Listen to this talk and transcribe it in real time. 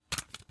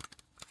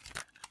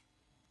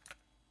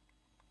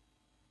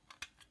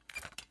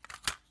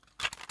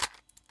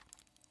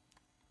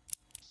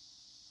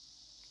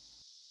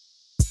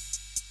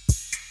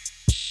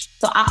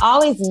So I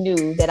always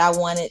knew that I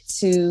wanted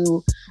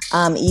to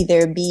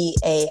either be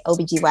a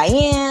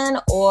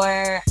OBGYN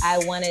or I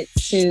wanted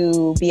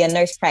to be a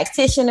nurse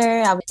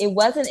practitioner. It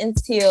wasn't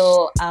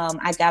until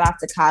I got off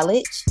to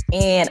college,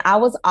 and I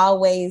was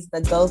always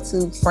the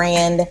go-to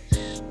friend,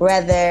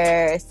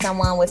 whether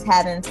someone was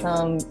having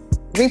some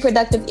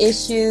reproductive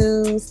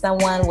issues,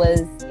 someone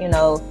was,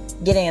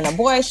 getting an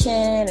abortion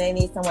and they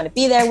need someone to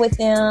be there with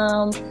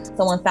them.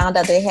 Someone found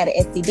out they had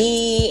an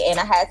STD and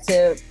I had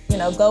to,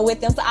 go with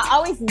them. So I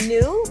always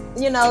knew,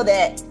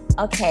 that,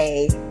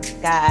 okay,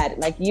 God,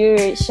 like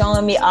you're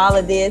showing me all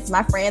of this.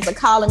 My friends are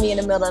calling me in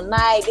the middle of the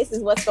night. This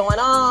is what's going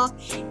on.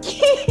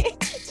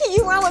 Can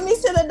you run with me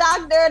to the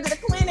doctor, to the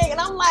clinic?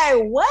 And I'm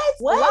like, what?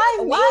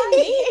 Why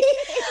me?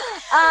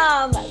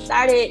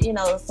 Started,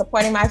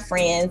 supporting my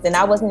friends, and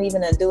I wasn't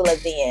even a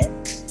doula then.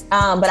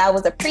 But I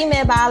was a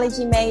pre-med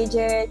biology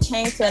major,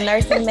 changed to a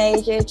nursing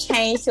major,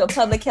 changed to a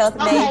public health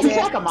major.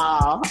 Check them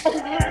all.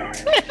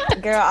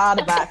 Girl, all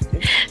the boxes.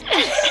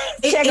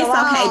 It's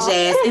okay,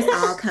 Jazz. It's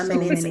all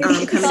coming in.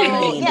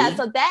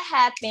 So that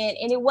happened,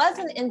 and it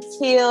wasn't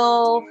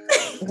until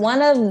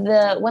one of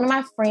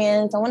my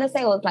friends, I want to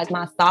say it was like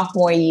my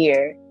sophomore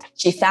year,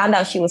 she found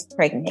out she was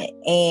pregnant,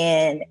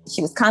 and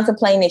she was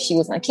contemplating if she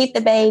was going to keep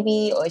the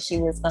baby or she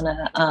was going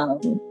to,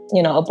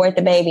 abort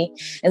the baby.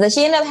 And so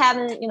she ended up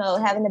having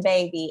the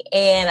baby.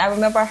 And I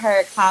remember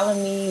her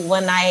calling me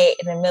one night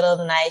in the middle of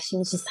the night. She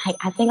was just like,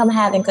 I think I'm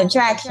having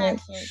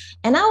contractions.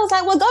 And I was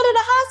like, well, go to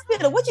the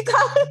hospital. What you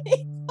calling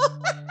me?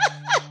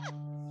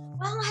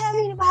 I don't have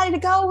anybody to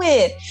go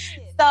with.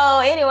 So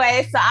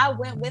anyway, I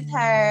went with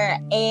her,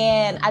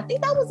 and I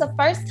think that was the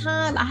first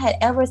time I had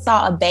ever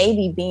saw a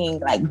baby being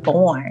like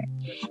born.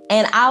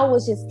 And I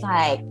was just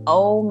like,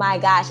 oh my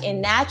gosh.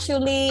 And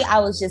naturally, I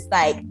was just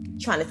like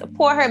trying to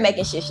support her,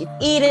 making sure she's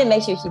eating,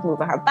 make sure she's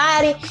moving her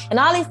body. And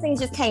all these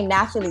things just came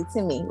naturally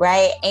to me,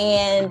 right?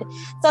 And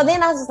so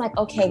then I was just like,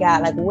 okay,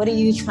 God, like, what are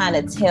you trying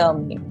to tell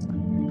me?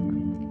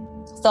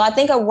 So I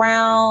think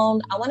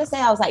around, I want to say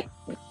I was like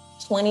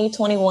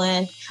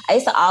 2021. I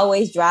used to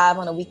always drive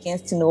on the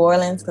weekends to New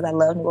Orleans because I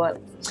love New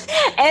Orleans.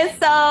 And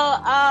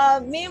so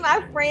me and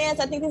my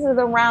friends, I think this was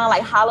around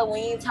like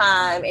Halloween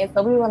time. And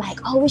so we were like,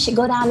 oh, we should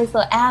go down this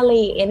little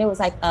alley. And it was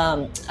like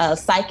a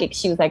psychic.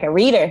 She was like a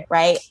reader,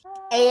 right?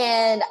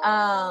 And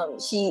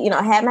she,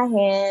 had my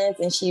hands,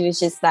 and she was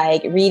just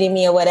like reading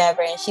me or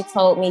whatever. And she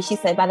told me, she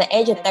said, by the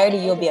age of 30,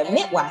 you'll be a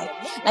midwife.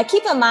 Now,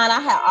 keep in mind, I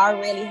had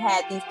already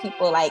had these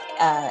people like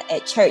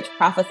at church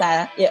prophesy,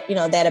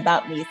 that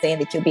about me, saying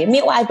that you'll be a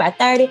midwife by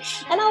 30.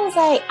 And I was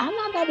like, I'm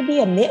not about to be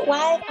a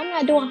midwife. I'm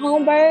not doing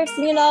home births,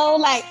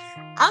 like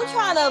I'm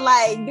trying to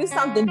like do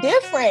something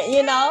different,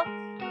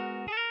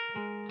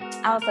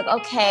 I was like,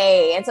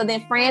 okay. And so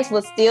then friends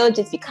would still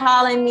just be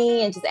calling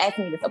me and just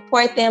asking me to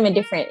support them in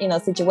different,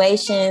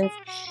 situations.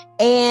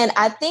 And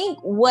I think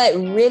what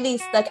really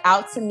stuck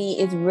out to me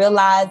is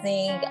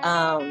realizing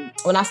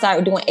when I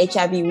started doing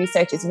HIV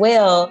research as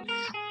well,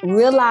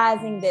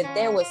 realizing that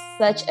there was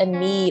such a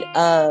need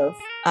of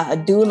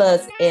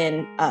doulas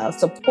and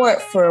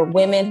support for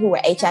women who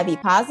were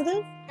HIV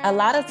positive. A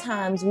lot of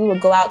times we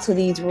would go out to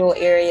these rural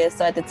areas.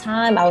 So at the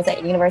time I was at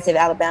the University of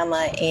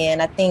Alabama,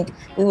 and I think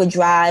we would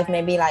drive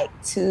maybe like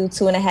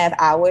 2.5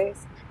 hours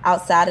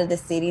outside of the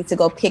city to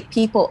go pick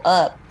people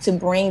up to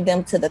bring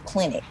them to the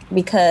clinic,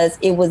 because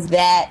it was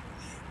that,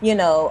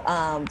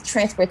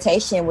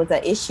 transportation was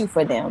an issue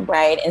for them,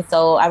 right? And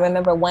so I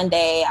remember one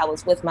day I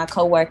was with my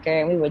coworker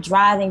and we were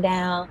driving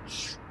down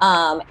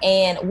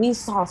and we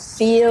saw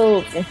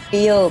fields and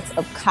fields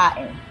of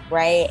cotton,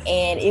 right?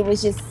 And it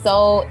was just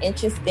so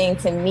interesting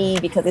to me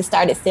because it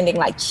started sending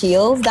like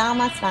chills down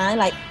my spine.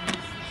 Like,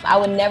 I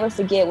would never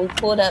forget, we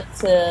pulled up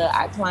to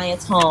our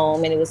client's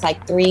home, and it was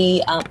like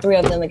three of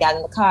them that got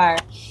in the car,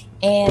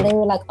 and they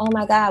were like, oh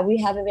my God, we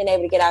haven't been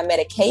able to get our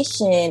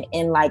medication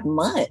in like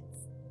months,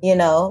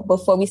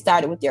 before we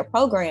started with your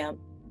program.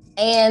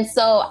 And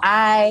so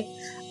I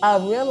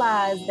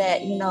realized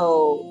that,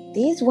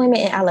 these women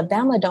in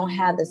Alabama don't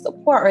have the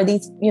support, or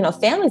these,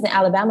 families in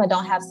Alabama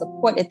don't have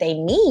support that they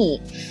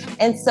need.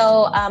 And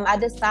so I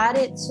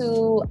decided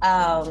to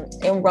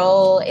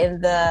enroll in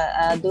the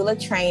doula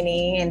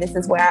training. And this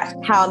is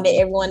how I met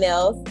everyone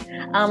else,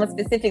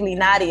 specifically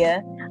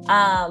Nadia.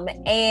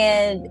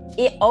 And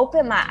it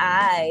opened my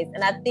eyes.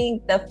 And I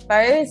think the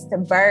first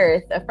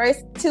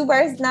two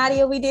births,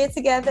 Nadia, we did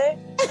together.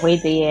 We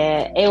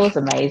did. It was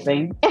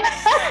amazing.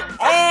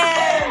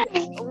 And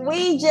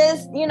we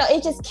just,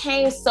 it just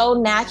came so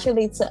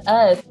naturally to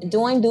us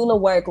doing doula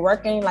work,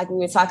 working like we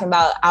were talking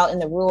about out in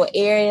the rural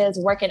areas,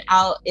 working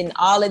out in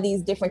all of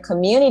these different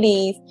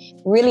communities,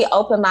 really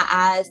opened my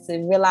eyes to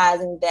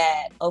realizing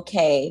that,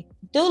 okay,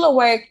 doula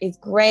work is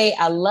great.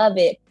 I love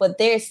it, but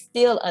there's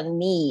still a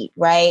need,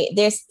 right?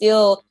 There's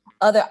still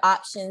other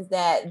options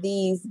that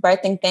these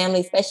birthing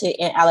families, especially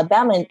in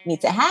Alabama,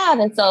 need to have.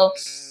 And so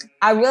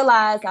I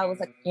realized I was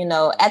like,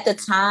 at the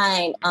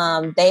time,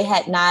 they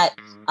had not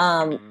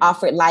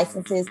offered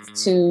licenses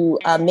to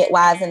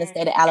midwives in the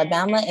state of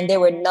Alabama, and there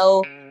were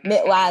no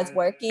midwives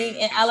working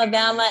in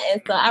Alabama.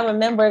 And so I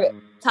remember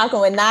talking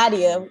with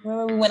Nadia.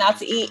 Remember we went out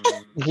to eat?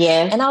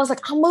 Yes. And I was like,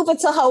 I'm moving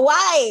to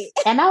Hawaii.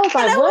 And I was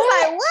like, And I what?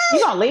 was like, what? You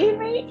gonna leave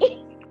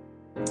me?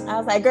 I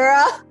was like,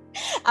 girl,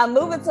 I'm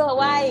moving to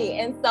Hawaii.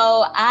 And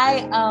so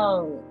I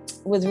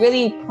was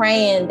really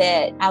praying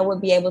that I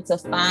would be able to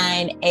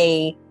find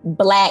a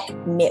Black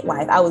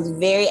midwife. I was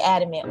very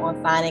adamant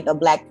on finding a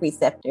Black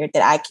preceptor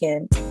that I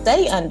can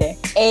study under.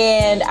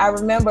 And I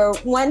remember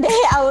one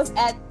day I was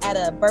at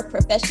a Birth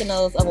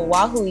Professionals of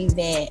Oahu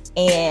event,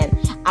 and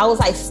I was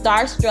like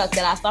starstruck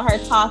that I saw her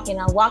talking.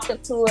 I walked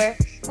up to her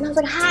and I was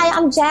like, hi,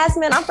 I'm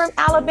Jasmine. I'm from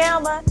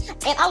Alabama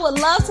and I would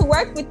love to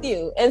work with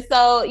you. And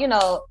so, you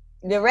know,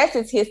 the rest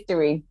is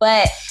history.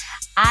 But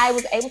I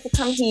was able to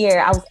come here.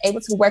 I was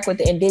able to work with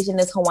the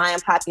indigenous Hawaiian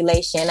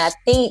population. I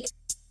think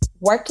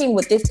working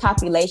with this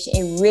population,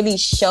 it really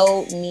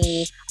showed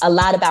me a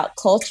lot about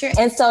culture.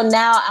 And so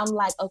now I'm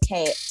like,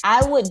 okay,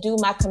 I would do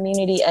my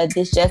community a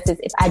disjustice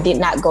if I did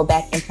not go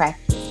back and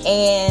practice.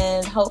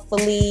 And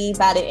hopefully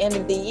by the end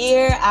of the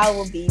year, I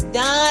will be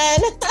done.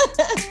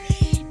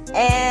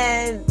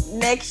 And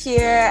next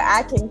year,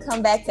 I can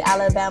come back to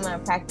Alabama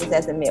and practice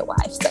as a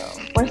midwife. So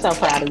we're so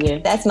proud of you.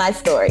 That's my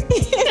story.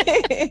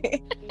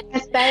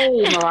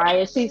 Stay,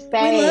 Mariah. She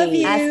stayed. We love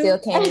you. I still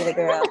can't be the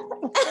girl.